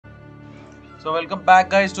So welcome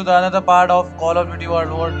back guys to the another part of Call of Duty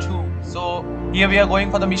World War 2. So here we are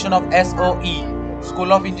going for the mission of SOE,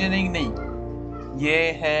 School of Engineering नहीं, ये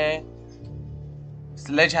है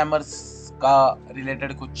sledgehammers का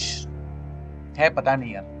related कुछ है पता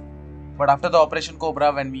नहीं यार. But after the Operation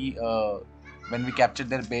Cobra when we captured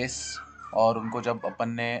their base और उनको जब अपन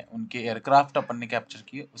ने उनके aircraft अपन ने capture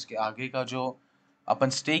किए, उसके आगे का जो अपन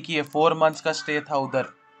stay किए 4 months का stay था उधर.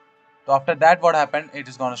 So after that what happened, it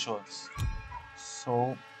is gonna show us.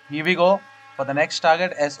 So here we go for the next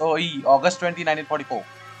target, SOE, August 20, 1944.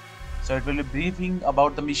 So it will be briefing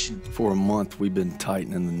about the mission. For a month, we've been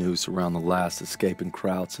tightening the noose around the last escaping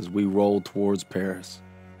Krauts as we rolled towards Paris.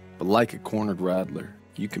 But like a cornered rattler,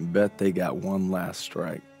 you can bet they got one last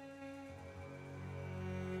strike.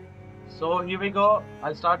 So here we go.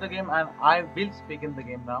 I'll start the game and I will speak in the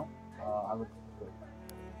game now. I will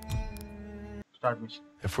start mission.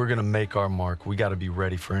 If we're gonna make our mark, we gotta be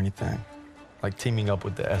ready for anything. Like teaming up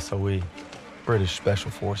with the SOE, British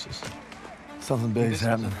Special Forces. Something big's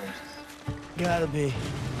happening. Gotta be.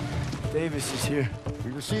 Davis is here.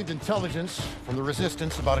 We received intelligence from the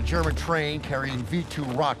resistance about a German train carrying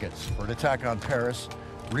V-2 rockets for an attack on Paris,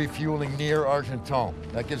 refueling near Argenton.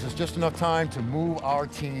 That gives us just enough time to move our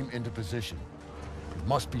team into position. It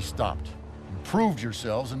must be stopped. You proved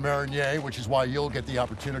yourselves in Marigny, which is why you'll get the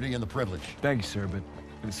opportunity and the privilege. Thank you, sir, but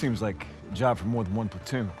it seems like a job for more than one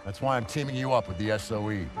platoon. That's why I'm teaming you up with the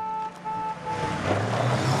SOE.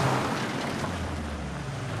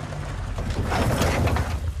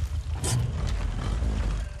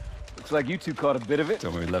 Looks like you two caught a bit of it.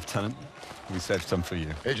 Don't worry, Lieutenant. We saved some for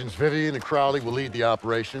you. Agents Vivian and Crowley will lead the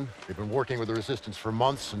operation. They've been working with the resistance for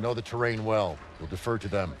months and know the terrain well. We'll defer to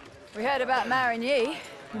them. We heard about Marigny.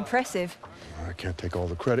 Impressive. I can't take all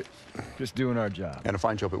the credit. Just doing our job. And a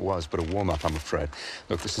fine job it was, but a warm-up, I'm afraid.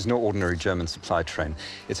 Look, this is no ordinary German supply train.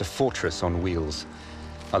 It's a fortress on wheels.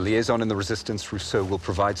 Our liaison in the resistance, Rousseau, will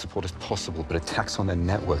provide support if possible, but attacks on their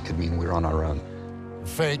network could mean we're on our own. The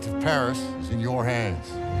fate of Paris is in your hands.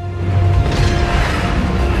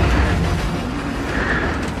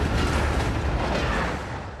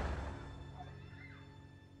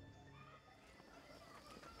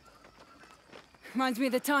 Reminds me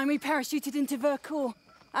of the time we parachuted into Vercors.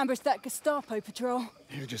 Ambushed that Gestapo patrol.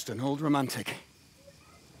 You're just an old romantic.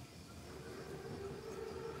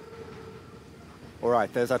 All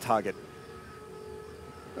right, there's our target.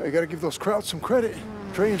 You gotta give those Krauts some credit.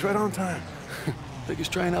 Train's right on time.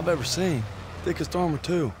 Biggest train I've ever seen. Thickest armor,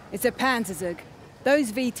 too. It's a Panzerzug.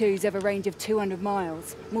 Those V2s have a range of 200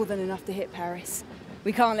 miles. More than enough to hit Paris.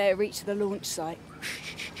 We can't let it reach the launch site.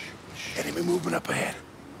 Enemy movement up ahead.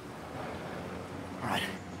 All right,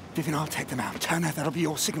 Vivian, I'll take them out. Turner, that'll be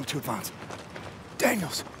your signal to advance.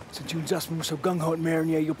 Daniels, since you and Zussman were so gung-ho at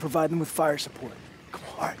Marigny, you'll provide them with fire support. Come on,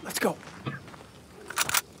 all right, let's go.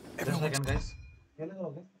 Just a second guys. क्या लगा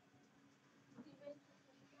होगा?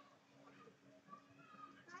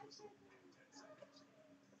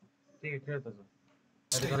 ठीक है, clear था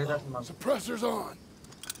sir. Suppressors on.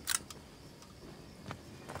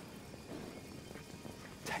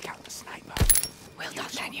 Take out the sniper. Well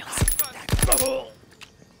done, Daniels.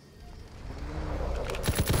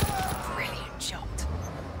 Brilliant shot.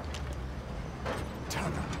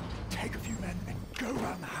 Turner, take a few men and go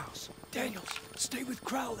around the house. Daniels, stay with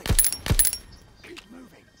Crowley. Keep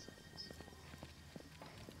moving.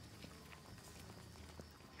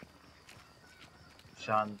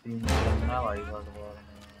 शांति ना भाई बात बोल रहे हैं.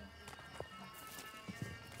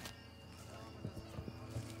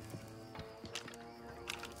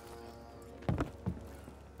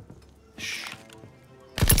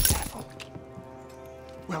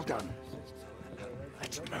 Well done.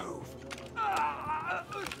 Let's move.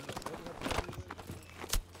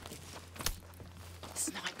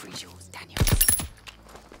 Sniper is yours, Daniels.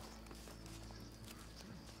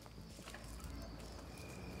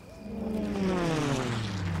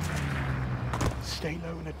 Stay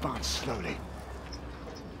low and advance slowly.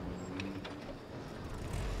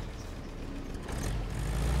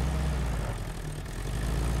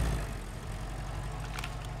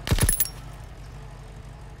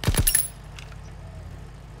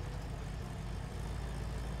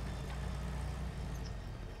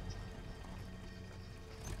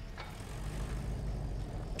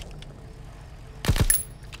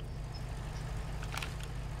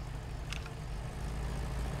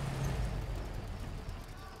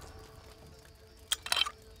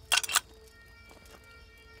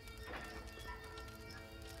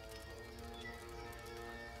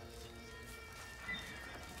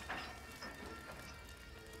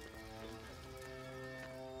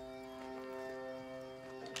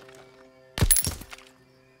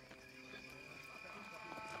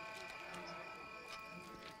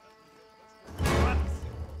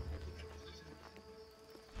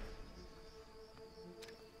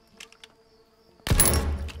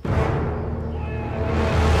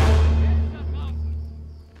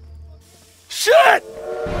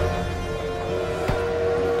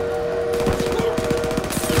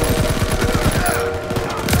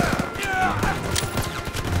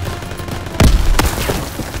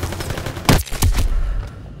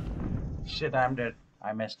 Shit, I'm dead.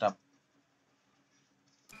 I messed up.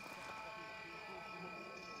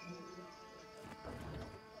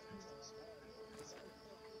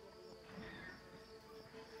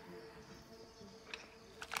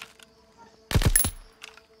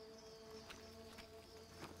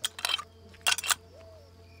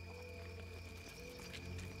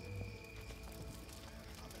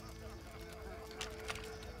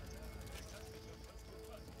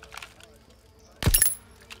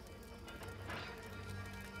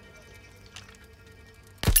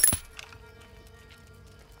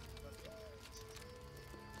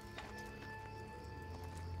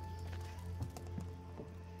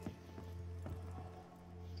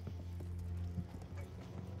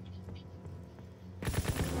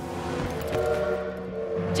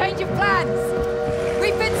 Change of plans!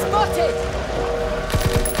 We've been spotted!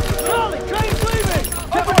 Charlie, train's leaving!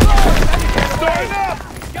 Keep it going! Starting up!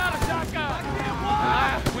 Got a shotgun!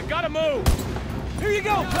 We gotta move! Here you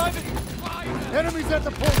go, Private! Enemies at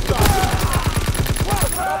the post office!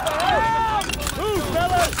 Move,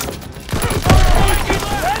 fellas!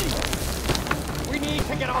 We need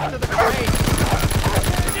to get off to the train!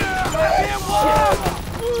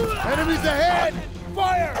 Enemies ahead!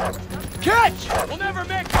 Fire! Catch! We'll never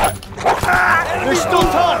make it! There's still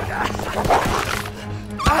time!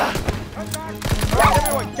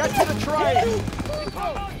 Everyone, get to the train!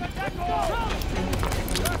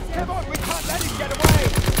 Come on, we can't let him get away!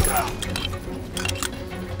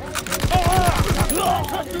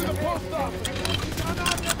 Cut through the post office!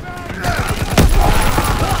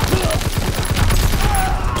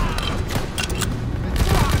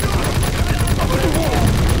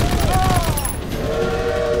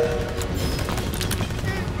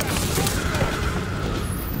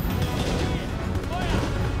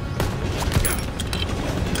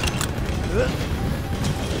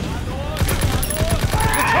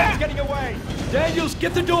 Daniels,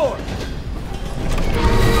 get the door!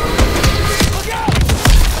 Look out!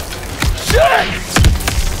 Shit!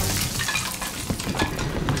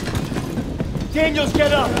 Daniels,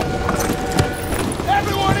 get up!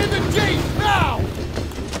 Everyone in the Jeep, now!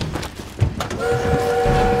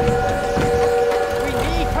 We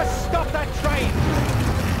need to stop that train!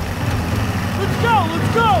 Let's go, let's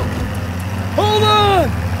go! Hold on!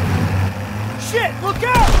 Shit, look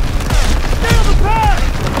out! Stay on the path!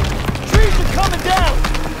 Trees are coming down!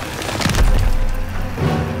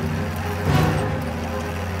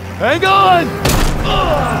 Hang on!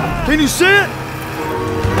 Can you see it?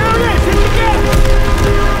 There it is! Hit it again!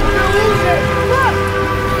 We're gonna lose it! Look!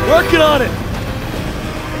 Working on it!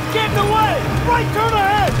 Get in the way! Right turn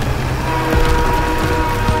ahead!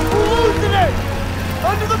 We're losing it!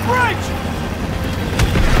 Under the bridge!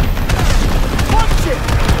 Punch it!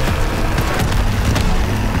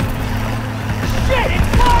 Shit! It's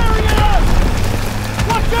firing at us!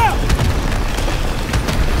 Watch out!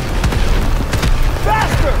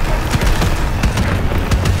 Faster!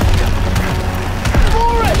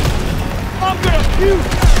 For it! I'm gonna puke!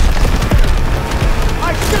 I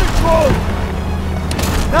should have drove!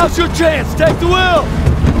 Now's your chance! Take the wheel!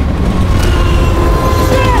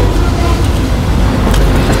 Shit!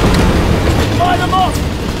 Line them up!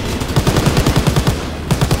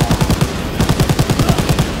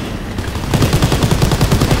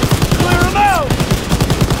 Clear them out!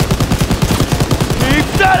 Keep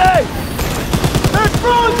steady! They're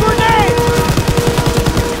throwing grenades!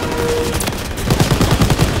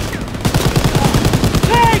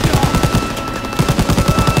 Take!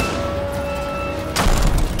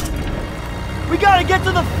 We gotta get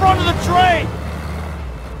to the front of the train!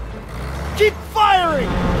 Keep firing!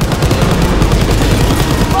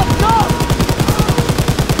 Up top!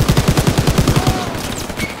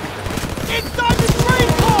 Inside the train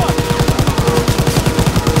car!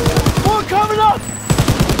 More coming up!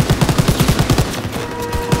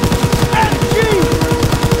 MG!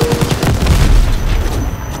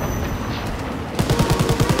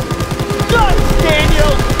 Got it,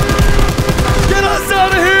 Daniel! Get us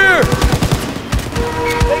out of here!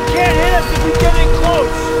 They can't hit us if we get in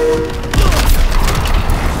close!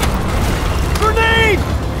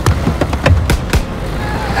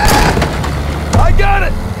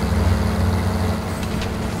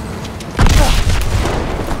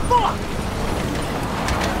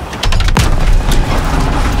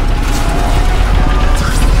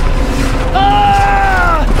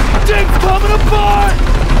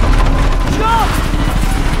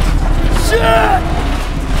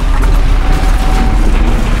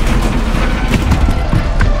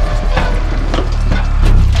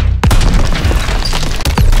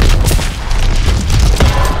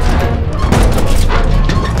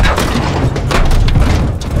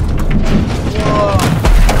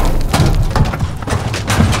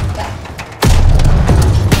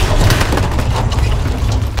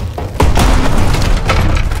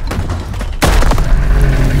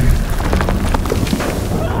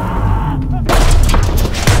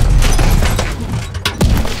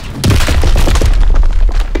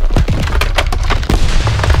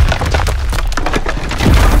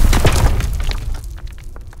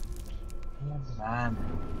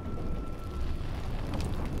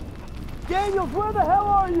 Daniels, where the hell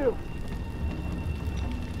are you?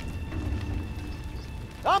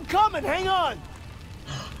 I'm coming, hang on!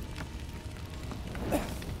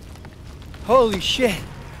 Holy shit.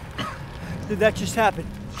 Did that just happen?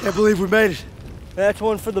 Can't believe we made it. That's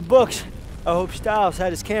one for the books. I hope Styles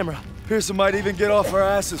had his camera. Pearson might even get off our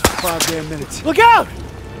asses for 5 damn minutes. Look out!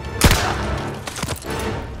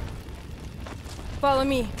 Follow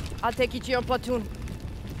me. I'll take you to your platoon.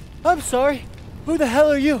 I'm sorry. Who the hell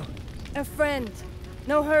are you? A friend.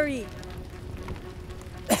 No hurry.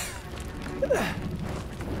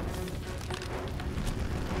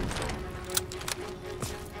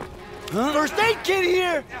 Huh? First aid kit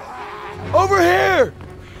here! Over here!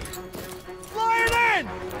 Flying in!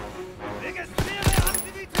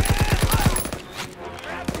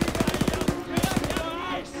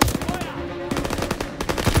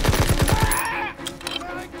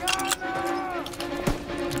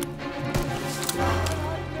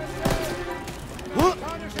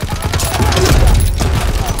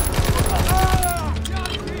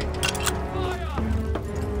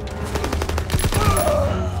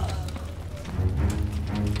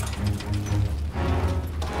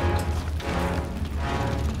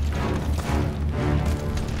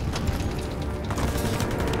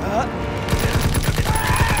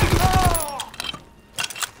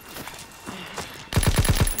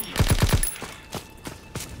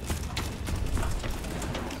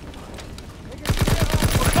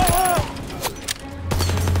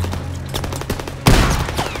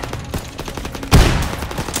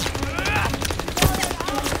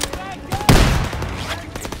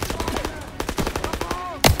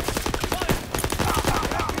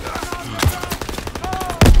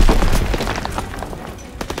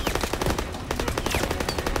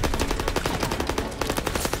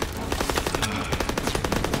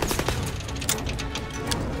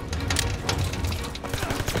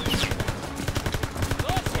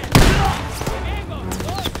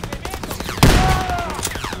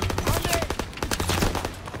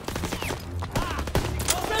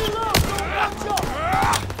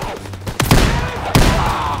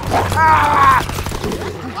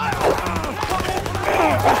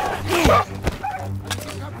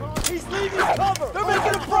 He's leaving cover! They're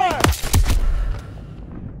making a break!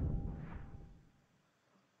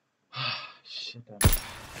 Shit.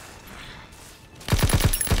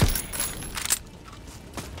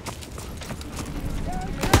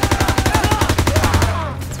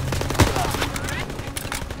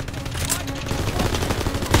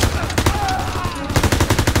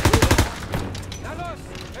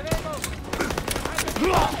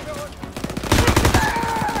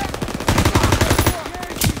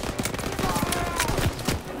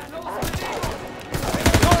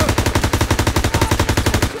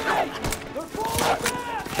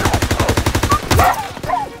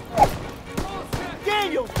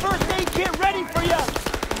 Daniel, first aid kit ready for you!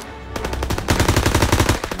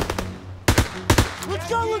 Let's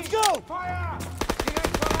go, let's go!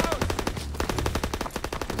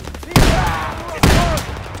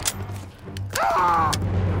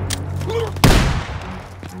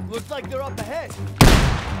 Looks like they're up ahead.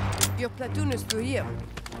 Your platoon is through here.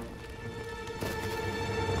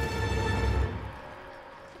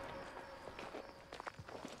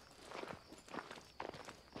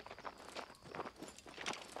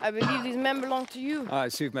 I believe these men belong to you. I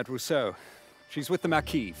see you've met Rousseau. She's with the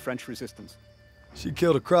Marquis, French resistance. She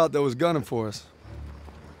killed a crowd that was gunning for us.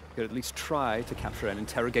 Could at least try to capture and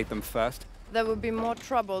interrogate them first. There would be more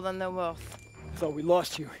trouble than they're worth. Thought we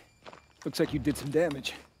lost you. Looks like you did some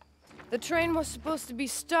damage. The train was supposed to be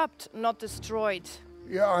stopped, not destroyed.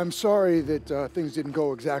 Yeah, I'm sorry that things didn't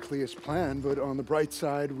go exactly as planned, but on the bright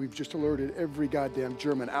side, we've just alerted every goddamn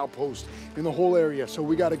German outpost in the whole area, so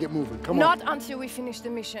we gotta get moving. Come on. Not until we finish the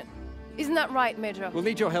mission. Isn't that right, Major? We'll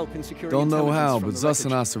need your help in securing Don't know how, intelligence but from the Zus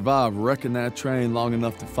and I wreckage. survived wrecking that train long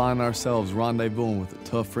enough to find ourselves rendezvousing with a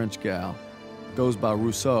tough French gal. Goes by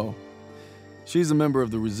Rousseau. She's a member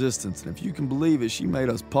of the Resistance, and if you can believe it, she made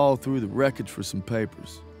us paw through the wreckage for some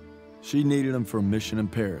papers. She needed them for a mission in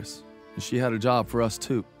Paris, and she had a job for us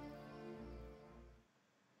too.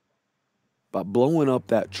 By blowing up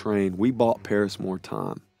that train, we bought Paris more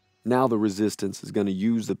time. Now the Resistance is going to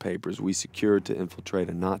use the papers we secured to infiltrate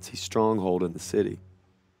a Nazi stronghold in the city.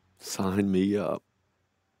 Sign me up.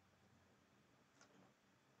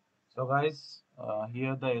 So guys,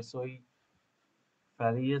 here the SOE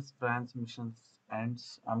Paris France missions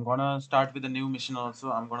ends. I'm gonna start with a new mission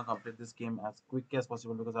also. I'm gonna complete this game as quick as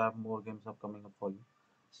possible because I have more games upcoming up for you.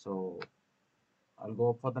 So I'll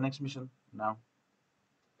go for the next mission now.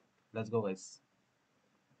 Let's go, guys.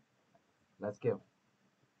 Let's go.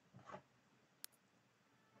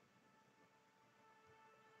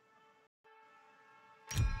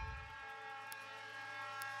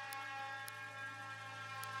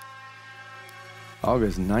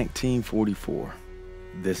 August 1944.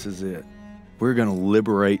 This is it. We're gonna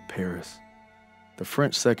liberate Paris. The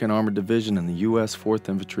French 2nd Armored Division and the U.S. 4th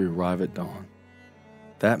Infantry arrive at dawn.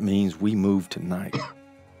 That means we move tonight.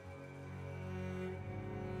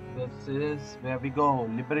 This is where we go.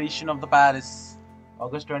 Liberation of the Paris.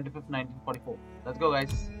 August 25th, 1944. Let's go,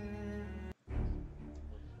 guys.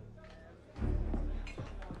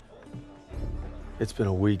 It's been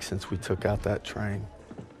a week since we took out that train.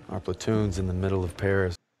 Our platoon's in the middle of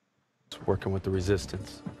Paris, working with the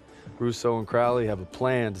resistance. Rousseau and Crowley have a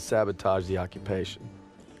plan to sabotage the occupation.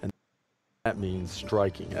 And that means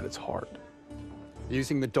striking at its heart.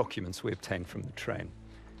 Using the documents we obtained from the train,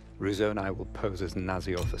 Rousseau and I will pose as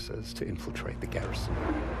Nazi officers to infiltrate the garrison.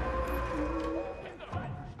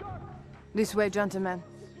 This way, gentlemen.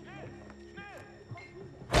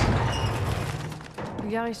 The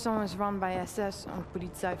garrison is run by SS and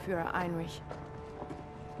Polizeiführer Heinrich.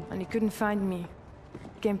 And he couldn't find me.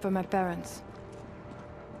 Came for my parents.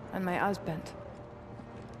 And my husband.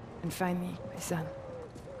 And finally, my son.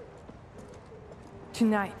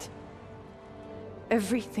 Tonight,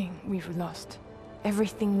 everything we've lost,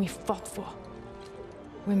 everything we fought for,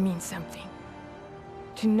 will mean something.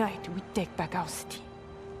 Tonight, we take back our city.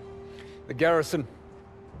 The garrison.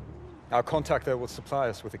 Our contact there will supply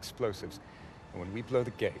us with explosives. And when we blow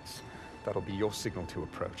the gates, that'll be your signal to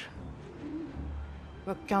approach.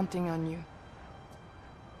 We're counting on you.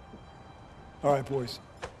 All right, boys.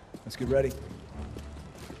 Let's get ready.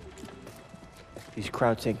 These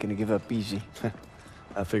Krauts ain't gonna give up easy.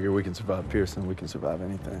 I figure we can survive Pearson, we can survive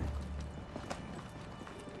anything.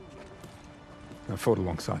 I fought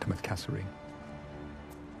alongside him at Kasserine.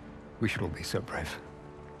 We should all be so brave.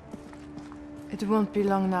 It won't be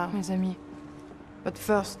long now, mes amis. But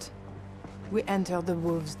first, we enter the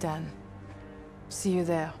wolves' den. See you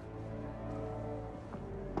there.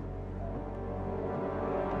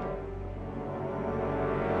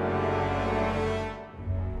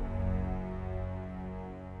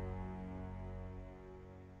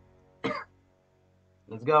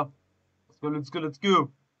 Let's go. Let's go, let's go, let's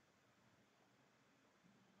go.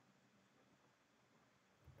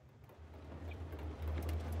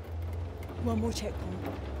 One more checkpoint.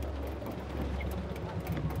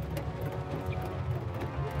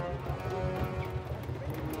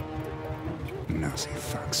 Nazi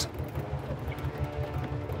fucks.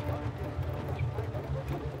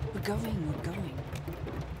 We're going.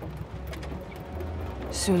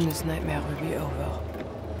 Soon this nightmare will be over.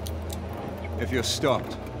 If you're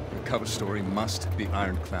stopped, the cover story must be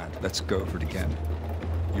ironclad. Let's go over it again.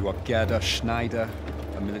 You are Gerda Schneider,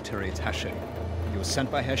 a military attaché. You were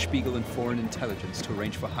sent by Herr Spiegel and Foreign Intelligence to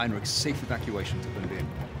arrange for Heinrich's safe evacuation to Berlin.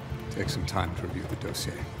 Take some time to review the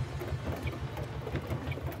dossier.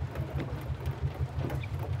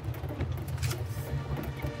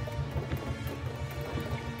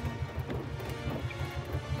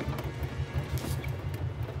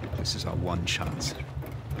 This is our one chance.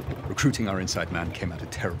 Recruiting our inside man came at a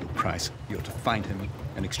terrible price. You're to find him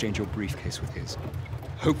and exchange your briefcase with his.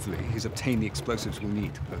 Hopefully, he's obtained the explosives we'll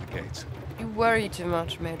need to blow the gates. You worry too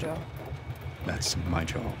much, Major. That's my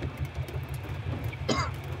job.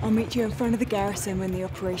 I'll meet you in front of the garrison when the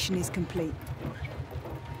operation is complete.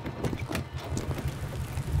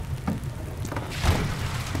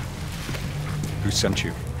 Who sent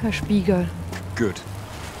you? Herr Spiegel. Good.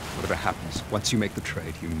 Whatever happens, once you make the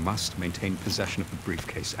trade, you must maintain possession of the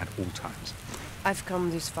briefcase at all times. I've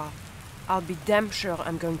come this far. I'll be damn sure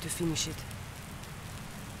I'm going to finish it.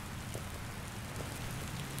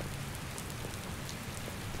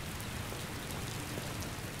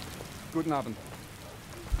 Guten Abend.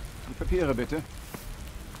 Die Papiere bitte.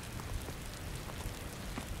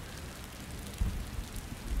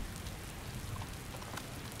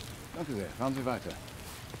 Danke sehr. Fahren Sie weiter.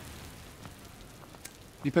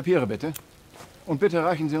 Die Papiere bitte. Und bitte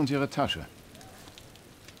reichen Sie uns Ihre Tasche.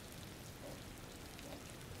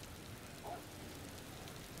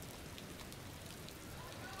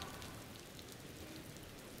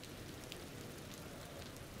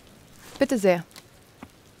 Bitte sehr.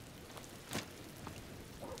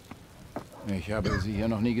 Ich habe Sie hier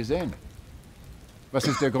noch nie gesehen. Was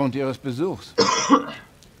ist der Grund Ihres Besuchs?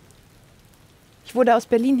 Ich wurde aus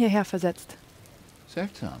Berlin hierher versetzt.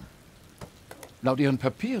 Seltsam. Laut Ihren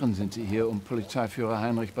Papieren sind Sie hier, um Polizeiführer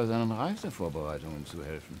Heinrich bei seinen Reisevorbereitungen zu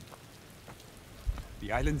helfen.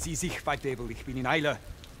 Beeilen Sie sich, Weidebel, ich bin in Eile.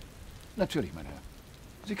 Natürlich, mein Herr.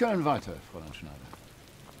 Sie können weiter, Fräulein Schneider.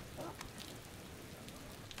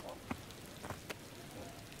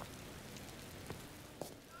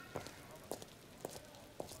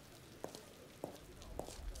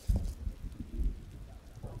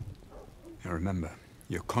 Now remember,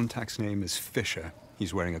 your contact's name is Fisher.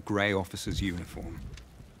 He's wearing a grey officer's uniform.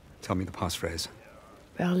 Tell me the passphrase.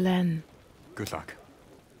 Berlin. Good luck.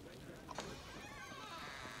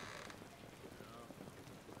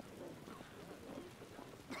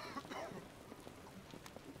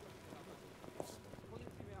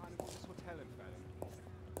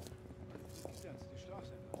 Der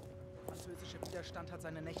französische Widerstand hat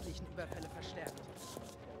seine nächtlichen Überfälle verstärkt.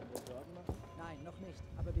 Nein, noch nicht.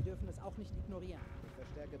 Aber wir dürfen es auch nicht ignorieren.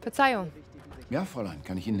 Verzeihung. Ja, Fräulein,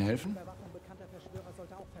 kann ich Ihnen helfen? Die Überwachung bekannter Verschwörer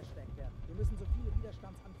sollte auch verstärkt werden. Wir müssen so viele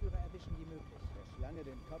Widerstandsanführer erwischen wie möglich. Der Schlange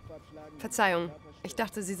den Kopf abschlagen. Verzeihung, ich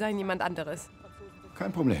dachte, Sie seien jemand anderes.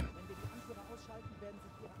 Kein Problem.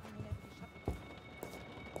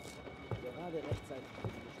 Gerade rechtzeitig.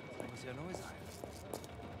 Das muss ja neu sein.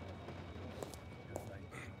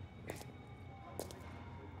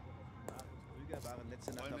 Krüger waren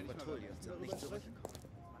letzte Nacht auf Patrouille und sind nicht zurückgekommen.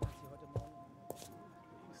 Man hat sie heute Morgen...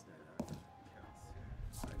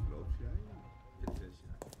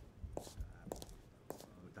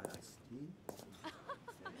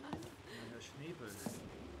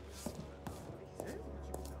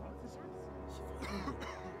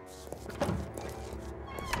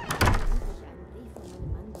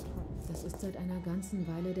 Das ist seit einer ganzen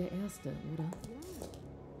Weile der erste, oder?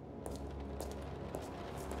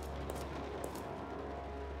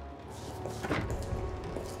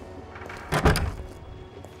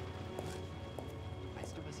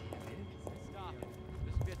 Weißt du, was ich hier will? Da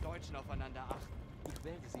müssen wir Deutschen aufeinander achten. Ich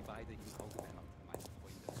werde sie beide im Auge behalten, meine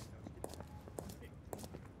Freunde.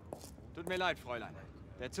 Tut mir leid, Fräulein.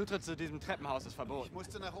 Der Zutritt zu diesem Treppenhaus ist verboten. Ich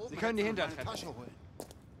musste nach oben. Sie können die meine Hintertreppe Tasche nehmen. holen.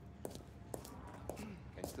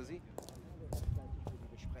 Kennst du sie?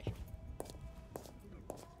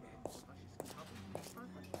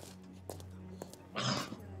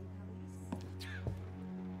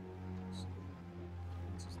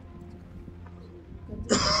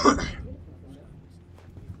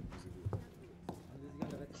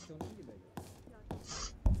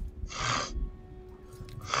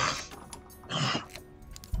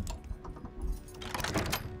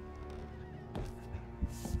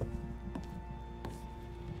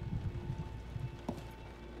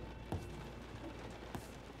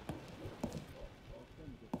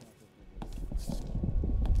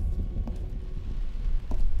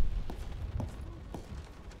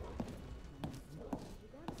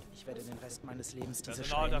 Ich werde den Rest meines Lebens diese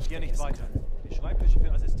Personal Schreie darf nicht hier nicht vergessen weiter. können. Die Schreibtische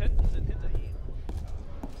für Assistenten sind hinter Ihnen.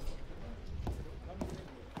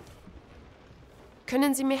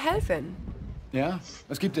 Können Sie mir helfen? Ja,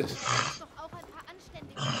 was gibt es? Doch auch ein paar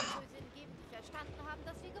anständige Französinnen geben, die verstanden haben,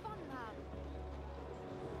 dass wir gewonnen haben.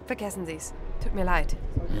 Vergessen Sie es. Tut mir leid.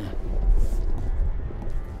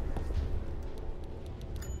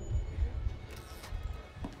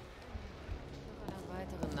 Einer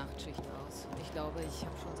weiteren Nachtschicht aus. Ich glaube, ich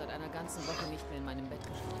habe schon seit einer ganzen Woche nicht mehr in meinem Bett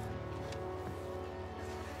geschlafen.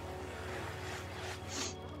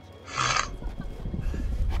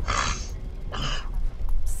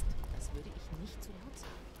 Psst, das würde ich nicht zu laut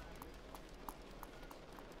sagen.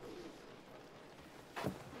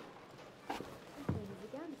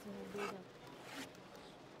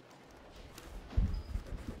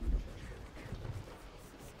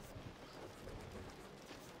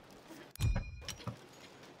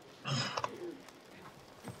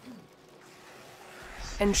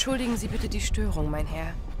 Entschuldigen Sie bitte die Störung, mein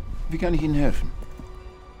Herr. Wie kann ich Ihnen helfen?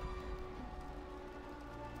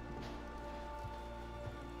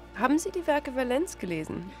 Haben Sie die Werke Valenz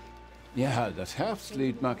gelesen? Ja, das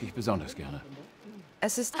Herbstlied mag ich besonders gerne.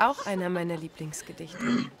 Es ist auch einer meiner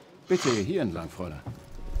Lieblingsgedichte. Bitte, hier entlang, Fräulein.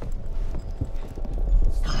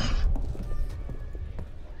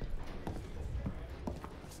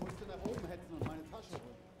 Ich musste nach oben hetzen und meine Tasche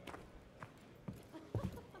holen.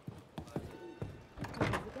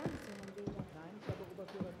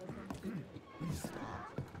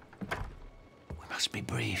 We must be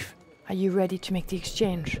brief. Are you ready to make the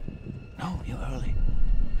exchange? No, you're early.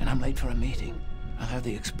 And I'm late for a meeting. I'll have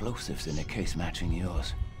the explosives in a case matching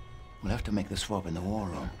yours. We'll have to make the swap in the war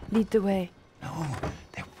room. Lead the way. No,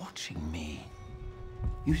 they're watching me.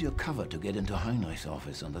 Use your cover to get into Heinrich's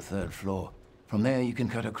office on the 3rd floor. From there, you can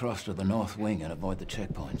cut across to the north wing and avoid the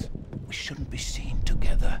checkpoints. We shouldn't be seen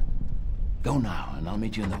together. Go now, and I'll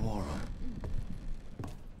meet you in the war room.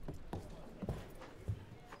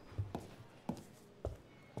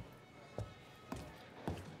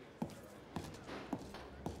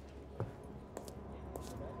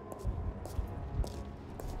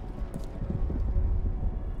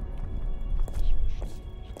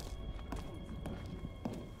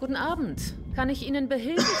 Guten Abend. Kann ich Ihnen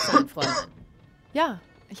behilflich sein, Fräulein? Ja,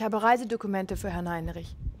 Ich habe Reisedokumente für Herrn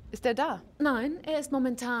Heinrich. Ist er da? Nein, er ist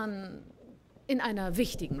momentan in einer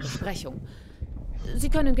wichtigen Besprechung. Sie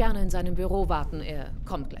können gerne in seinem Büro warten, er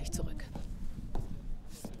kommt gleich zurück.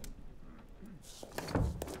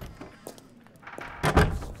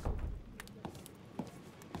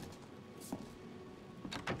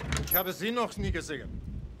 Ich habe Sie noch nie gesehen.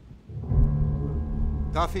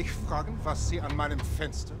 Darf ich fragen, was Sie an meinem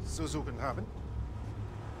Fenster zu suchen haben?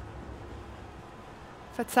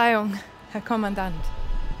 Verzeihung, Herr Kommandant.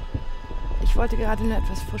 Ich wollte gerade nur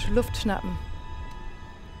etwas frische Luft schnappen.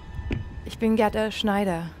 Ich bin Gerda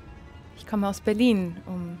Schneider. Ich komme aus Berlin,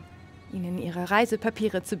 um Ihnen Ihre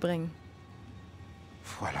Reisepapiere zu bringen.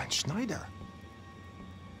 Fräulein Schneider.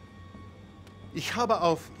 Ich habe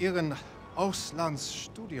auf Ihren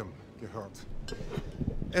Auslandsstudium gehört.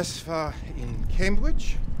 Es war in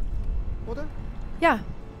Cambridge, oder? Ja,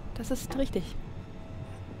 das ist richtig.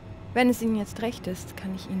 Wenn es Ihnen jetzt recht ist,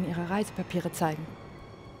 kann ich Ihnen Ihre Reisepapiere zeigen.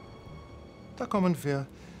 Da kommen wir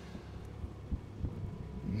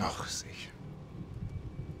noch sicher.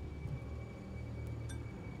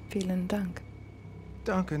 Vielen Dank.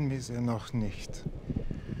 Danken mir Sie noch nicht.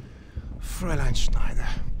 Fräulein Schneider.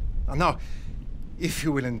 Now, if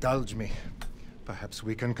you will indulge me, perhaps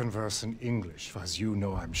we can converse in English. As you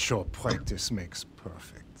know, I'm sure practice makes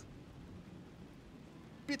perfect.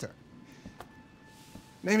 Bitte.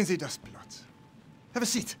 Nehmen Sie das Blatt. Have a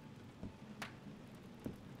seat.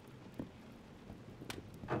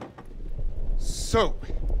 So,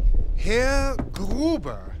 Herr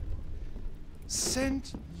Gruber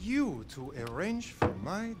sent you to arrange for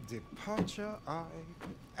my departure. I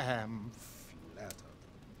am flattered.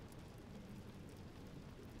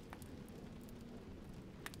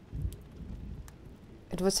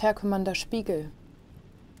 It was Herr Commander Spiegel.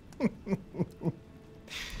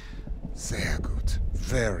 Sehr gut.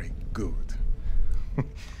 Very good.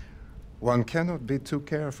 One cannot be too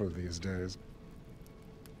careful these days.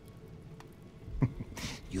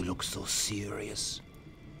 You look so serious.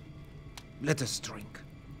 Let us drink.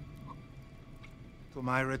 To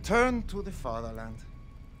my return to the fatherland.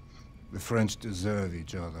 The French deserve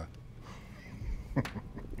each other.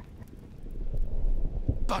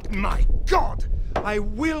 But my God! I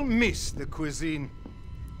will miss the cuisine.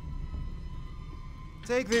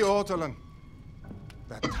 Take the ortolan.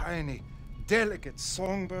 That tiny, delicate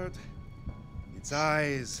songbird. Its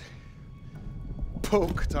eyes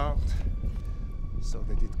poked out so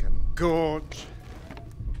that it can gorge.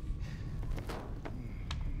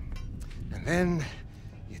 And then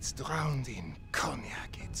it's drowned in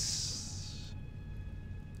cognac. It's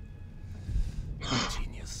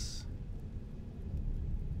genius.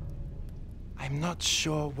 I'm not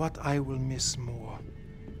sure what I will miss more.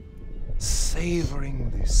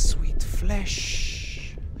 Savoring the sweet flesh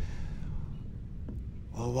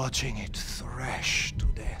or watching it thrash to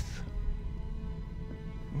death.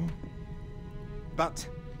 But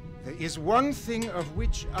there is one thing of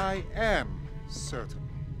which I am certain.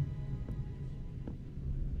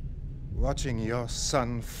 Watching your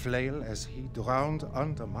son flail as he drowned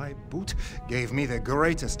under my boot gave me the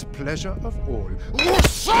greatest pleasure of all.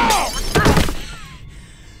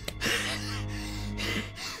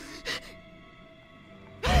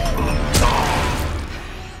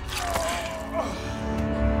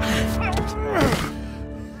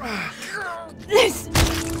 This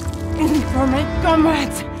isn't for my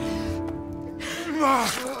comrades.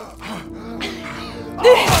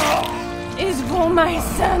 This is for my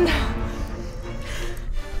son.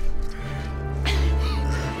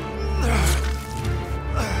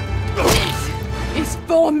 This is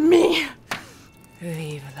for me.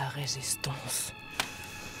 Vive la résistance.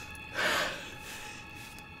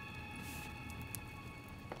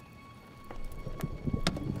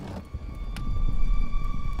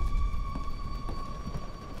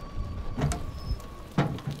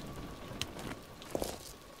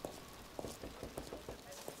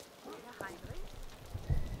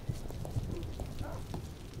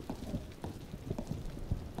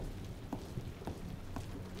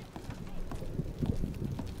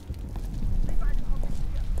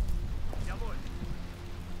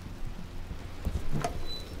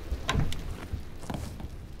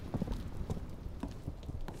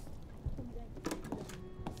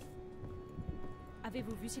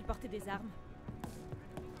 Avez-vous vu s'il portait des armes?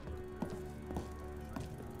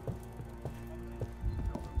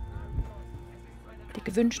 Die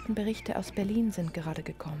gewünschten Berichte aus Berlin sind gerade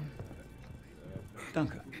gekommen.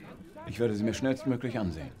 Danke. Ich werde sie mir schnellstmöglich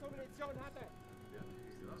ansehen.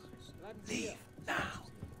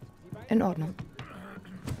 In Ordnung.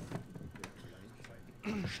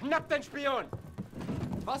 Schnapp den Spion!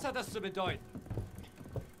 Was hat das zu bedeuten?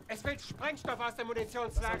 Es fehlt Sprengstoff aus dem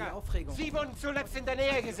Munitionslager. Was soll die Aufregung? Sie wurden zuletzt in der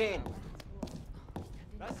Nähe gesehen.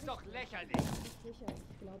 Das ist doch lächerlich.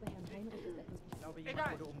 Ich glaube, Herrn Heinrich ist etwas. Ich glaube, jemand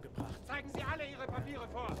Egal. wurde umgebracht. Zeigen Sie alle Ihre Papiere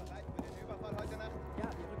vor. Ja, wir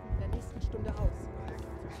rücken in der nächsten Stunde aus. Der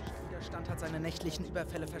physische Widerstand hat seine nächtlichen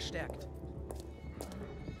Überfälle verstärkt.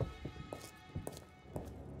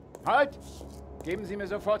 Halt! Geben Sie mir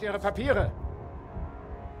sofort Ihre Papiere.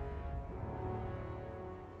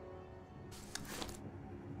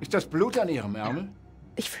 Ist das Blut an Ihrem Ärmel?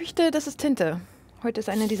 Ich fürchte, das ist Tinte. Heute ist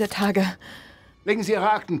einer dieser Tage. Legen Sie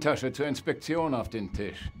Ihre Aktentasche zur Inspektion auf den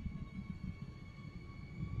Tisch.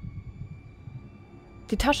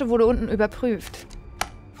 Die Tasche wurde unten überprüft.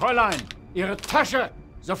 Fräulein, Ihre Tasche!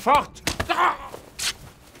 Sofort! Da!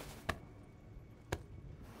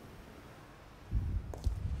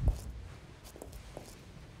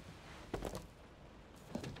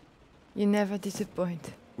 You never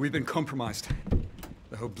disappoint. We've been compromised.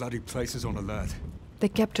 The whole bloody place is on alert. They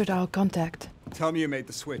captured our contact. Tell me you made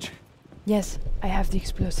the switch. Yes, I have the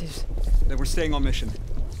explosives. Then we're staying on mission.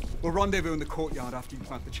 We'll rendezvous in the courtyard after you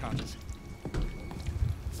plant the charges.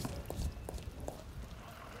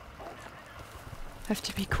 Have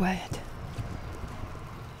to be quiet.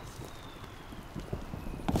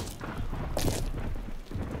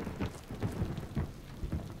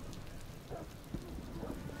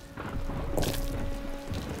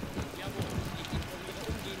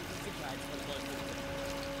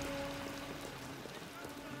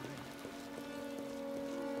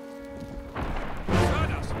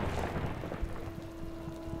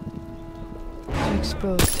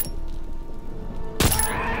 Exposed.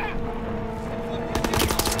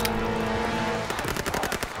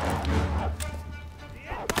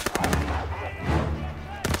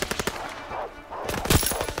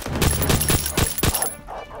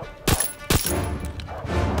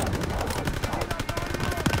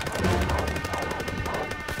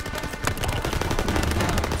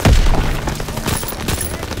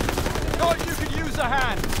 Thought you could use a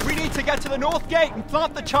hand. We need to get to the north gate and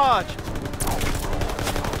plant the charge.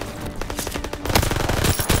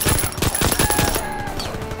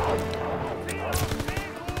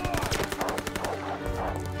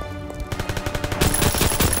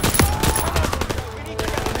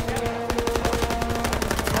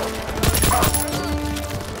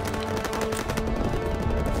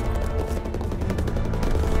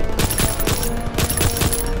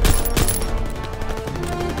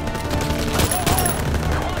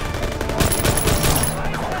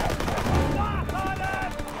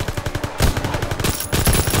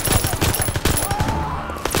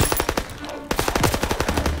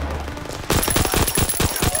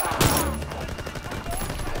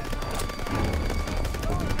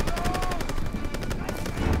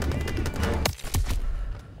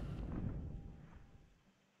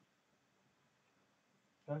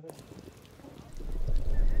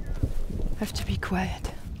 Have to be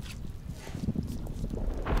quiet.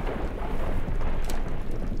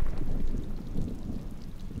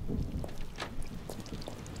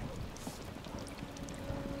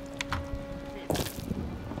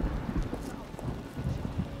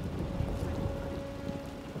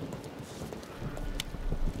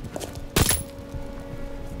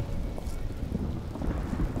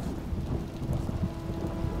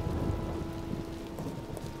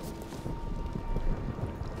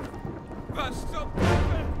 Was zum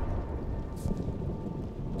Teufel?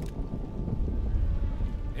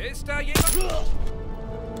 Ist da jemand?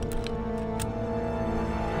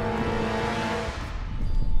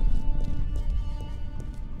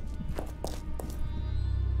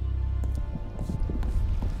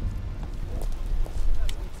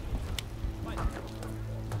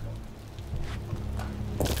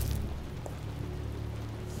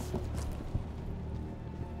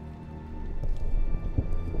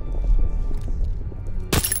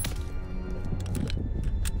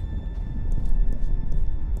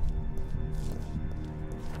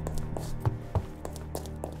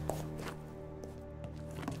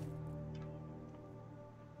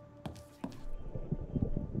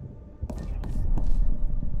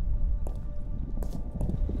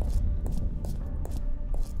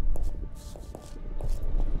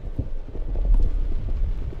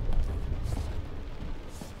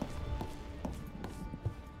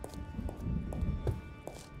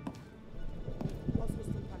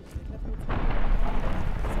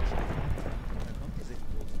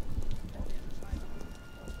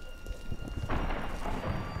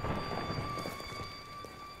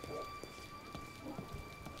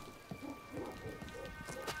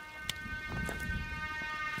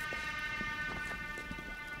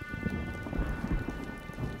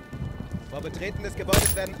 Vor Betreten des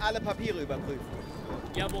Gebäudes werden alle Papiere überprüft.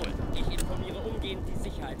 Jawohl, ich informiere umgehend die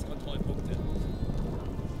Sicherheitskontrollpunkte.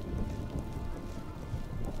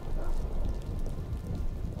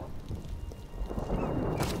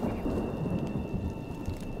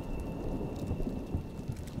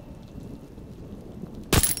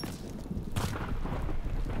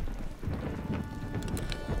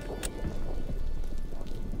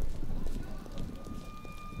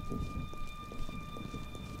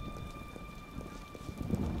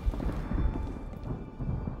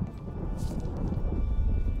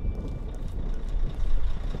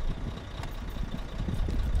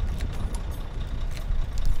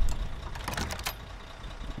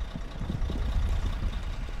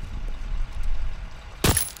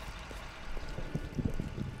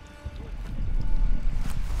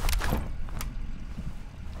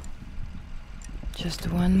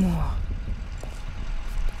 Just one more.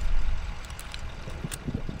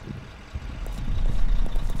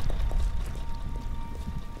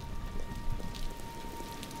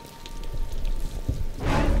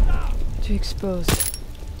 Too exposed.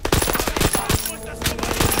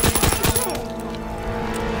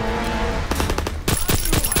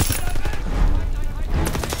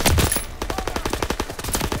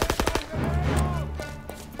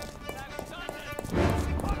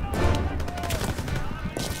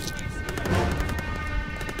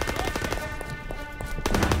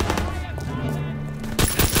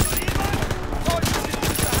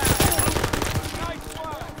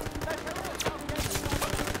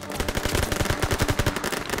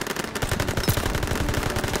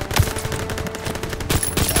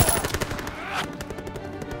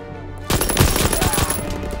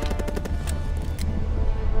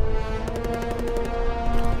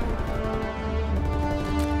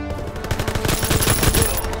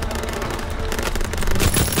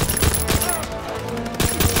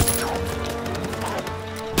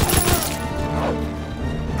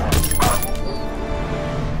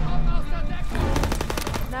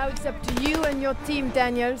 Now it's up to you and your team,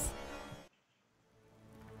 Daniels.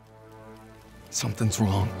 Something's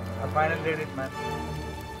wrong. I finally did it, man.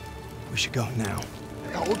 We should go now.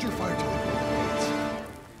 Now hold your fire till the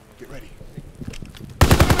get ready.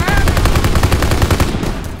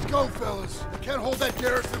 Let's go, fellas. We can't hold that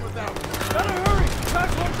garrison without us. Better hurry!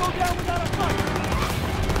 Tracks won't go down without a fight!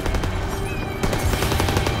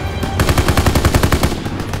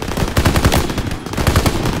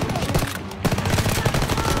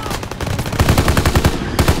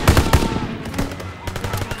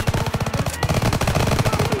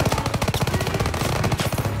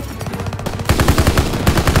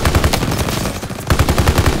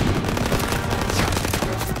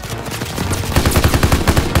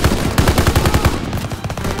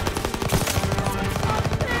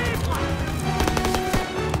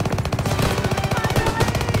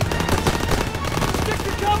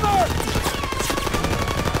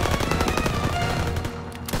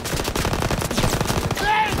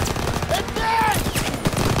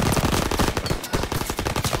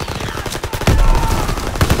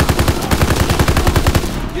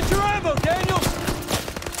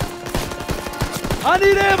 I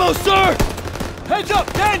need ammo, sir! Heads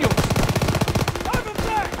up, Daniels! Drive him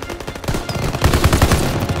back!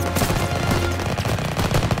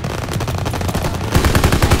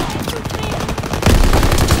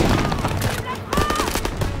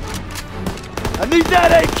 I need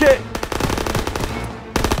that aid kit!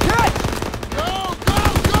 Catch! Go, go,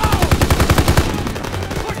 go!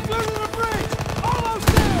 Push through to the bridge! Almost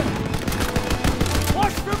there!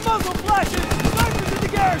 Watch for muzzle flashes! Snipers in the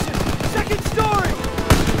garrison! Second story!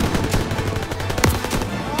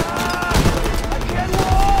 I can't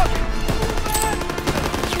walk!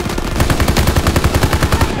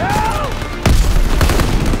 Help!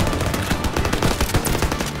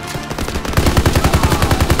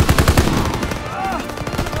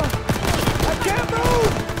 I can't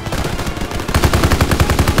move!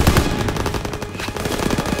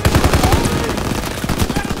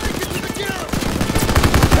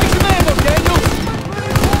 Take some ammo, Daniel!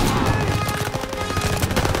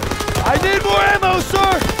 I need more ammo,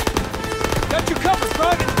 sir! Got you covered,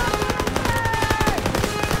 Private!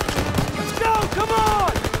 Let's go, come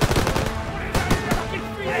on!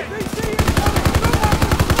 APC incoming!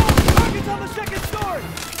 Target's on the second story!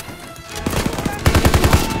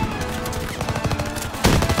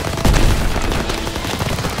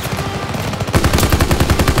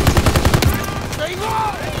 Stay low!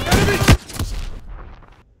 Enemy!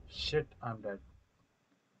 Shit, I'm dead.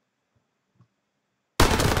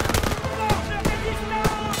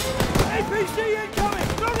 APC incoming!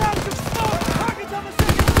 Throw down some smoke! Target's on the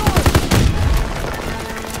second floor!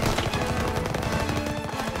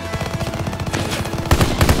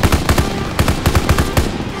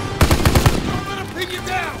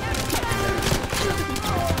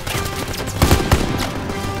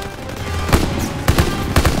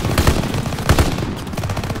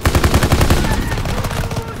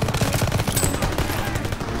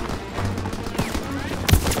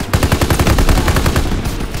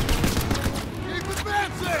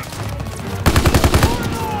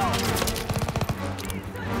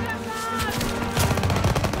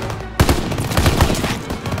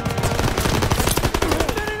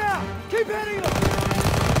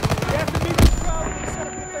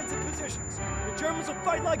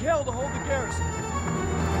 fight like hell to hold the garrison.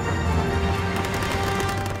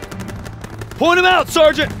 Point him out,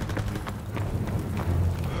 Sergeant! We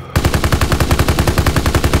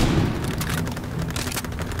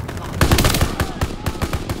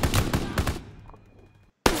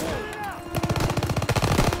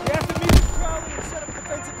have to meet with Crowley and set up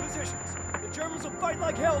defensive positions. The Germans will fight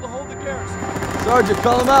like hell to hold the garrison. Sergeant,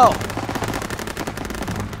 call him out!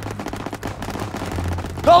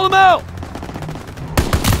 Call him out!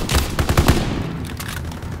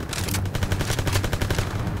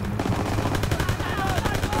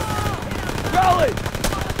 Crowley!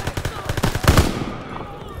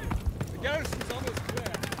 The garrison's almost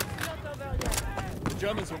clear. The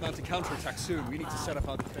Germans will mount a counterattack soon. We need to set up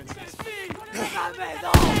our defenses.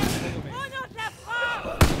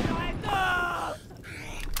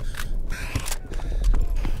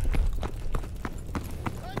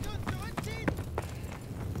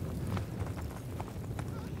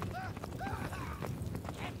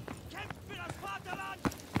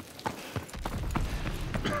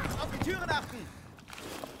 Auf die Türen achten!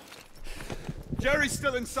 Jerry's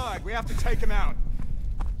still inside. We have to take him out.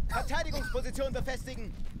 Verteidigungsposition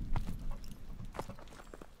befestigen!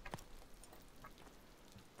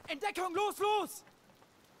 Entdeckung, los, los!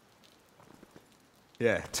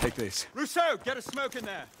 Yeah, take this. Rousseau, get a smoke in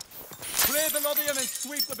there. Clear the lobby and then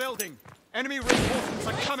sweep the building. Enemy reinforcements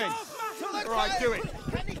are coming. All right, do it.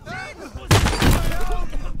 Kann nicht sehen!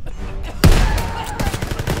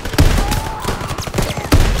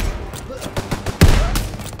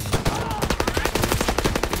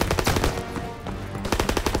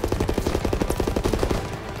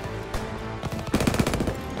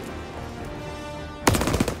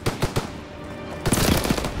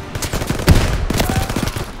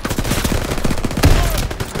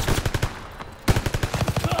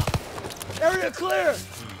 Area clear!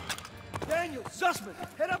 Daniel, Sussman,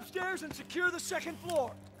 head upstairs and secure the second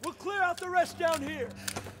floor. We'll clear out the rest down here.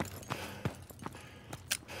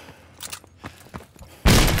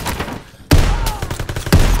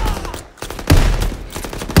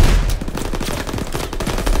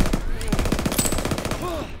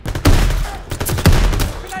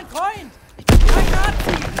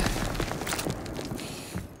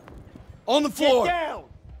 On the floor! Get down!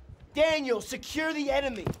 Daniel, secure the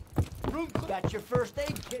enemy. Got your first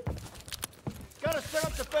aid kit. Gotta set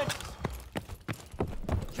up defenses.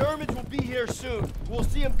 Germans will be here soon. We'll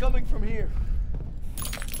see them coming from here.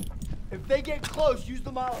 If they get close, use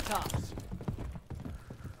the Molotovs.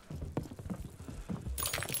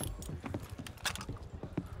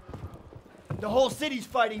 The whole city's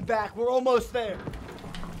fighting back. We're almost there.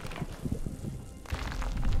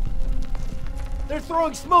 They're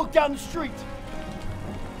throwing smoke down the street.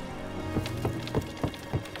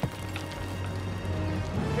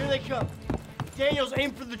 Here they come. Daniels,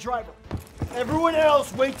 aim for the driver. Everyone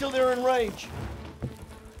else, wait till they're in range.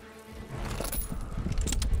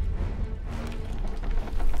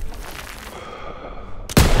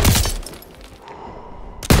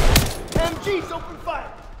 MGs, open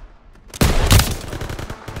fire.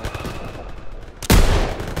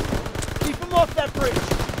 Keep them off that bridge.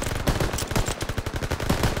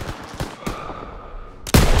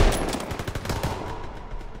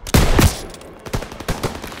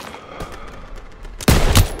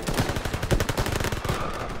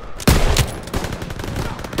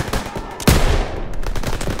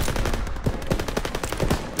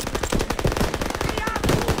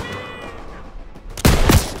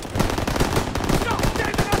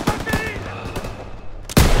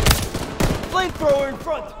 Flamethrower in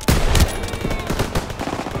front!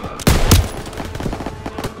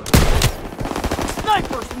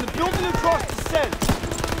 Snipers from the building across the descent!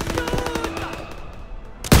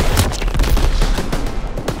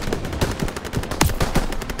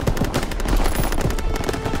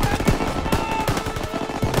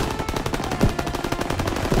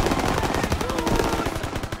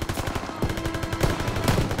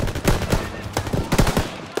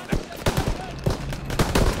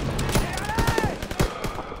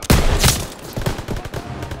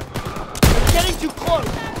 Too close!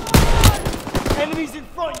 Enemies in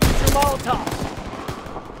front, use your Molotovs!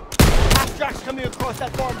 Half-tracks coming across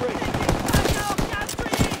that far bridge.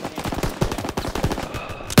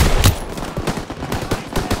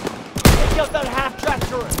 Take out that half-track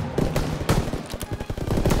turret.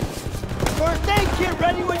 First aid kit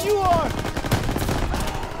ready when you are!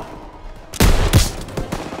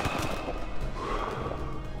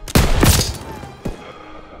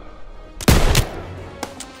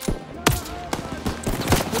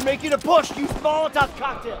 Making a push, use Molotov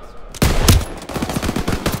cocktails.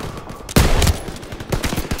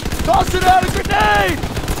 Toss it out a grenade!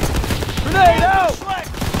 Grenade out!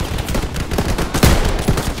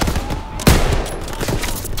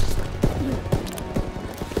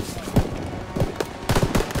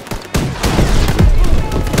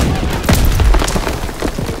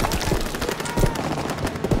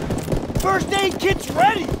 First aid kit's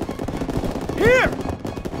ready! Here!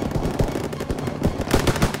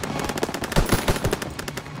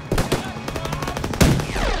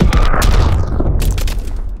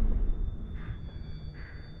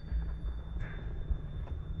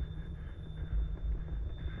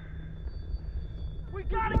 We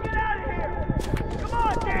gotta get out of here! Come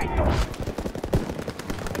on, Daniel!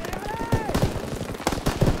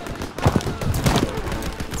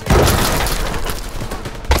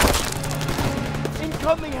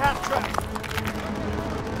 Incoming half-track!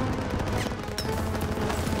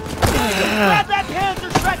 Grab that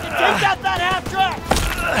Panzer track and take out that half-track!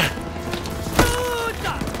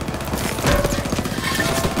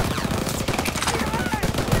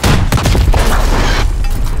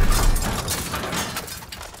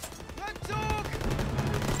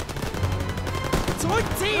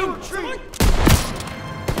 Retreat!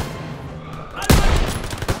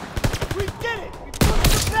 We did it! We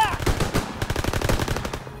pushed them back!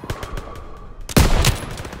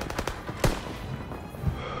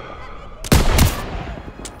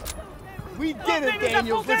 We did it,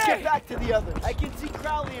 Daniels! Let's get back to the others. I can see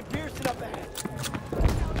Crowley and Pearson up ahead.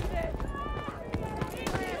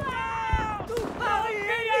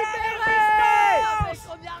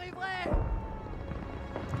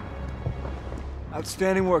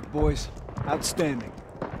 Outstanding work, boys. Outstanding.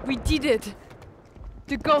 We did it.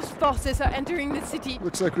 The ghost forces are entering the city.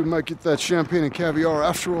 Looks like we might get that champagne and caviar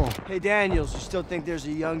after all. Hey, Daniels, you still think there's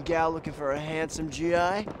a young gal looking for a handsome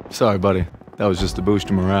GI? Sorry, buddy. That was just to boost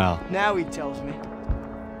your morale. Now he tells me.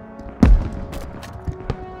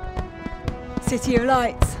 City of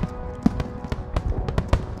Lights.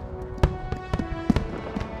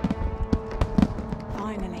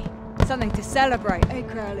 Finally. Something to celebrate, eh,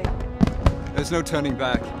 Crowley? There's no turning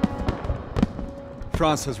back.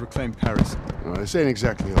 France has reclaimed Paris. Well, this ain't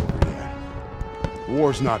exactly over yet. The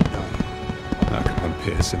war's not done. Knock upon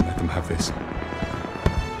Pearson, let them have this.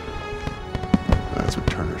 That's what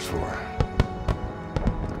Turner's for.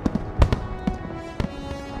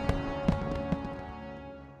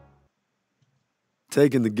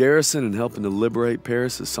 Taking the garrison and helping to liberate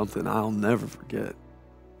Paris is something I'll never forget.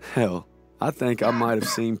 Hell, I think I might have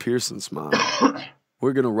seen Pearson smile.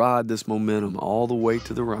 We're gonna ride this momentum all the way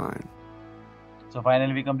to the Rhine. So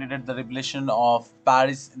finally we completed the revelation of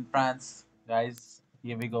Paris in France. Guys,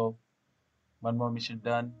 here we go. One more mission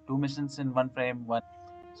done. 2 missions in one frame.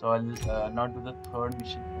 So I'll not do the third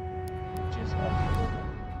mission, which is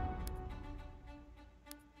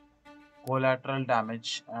collateral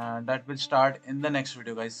damage, and that will start in the next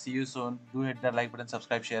video, guys. See you soon. Do hit that like button,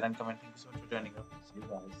 subscribe, share and comment. Thank you so much for joining us. See you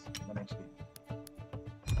guys in the next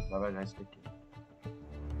video. Bye bye guys, take care.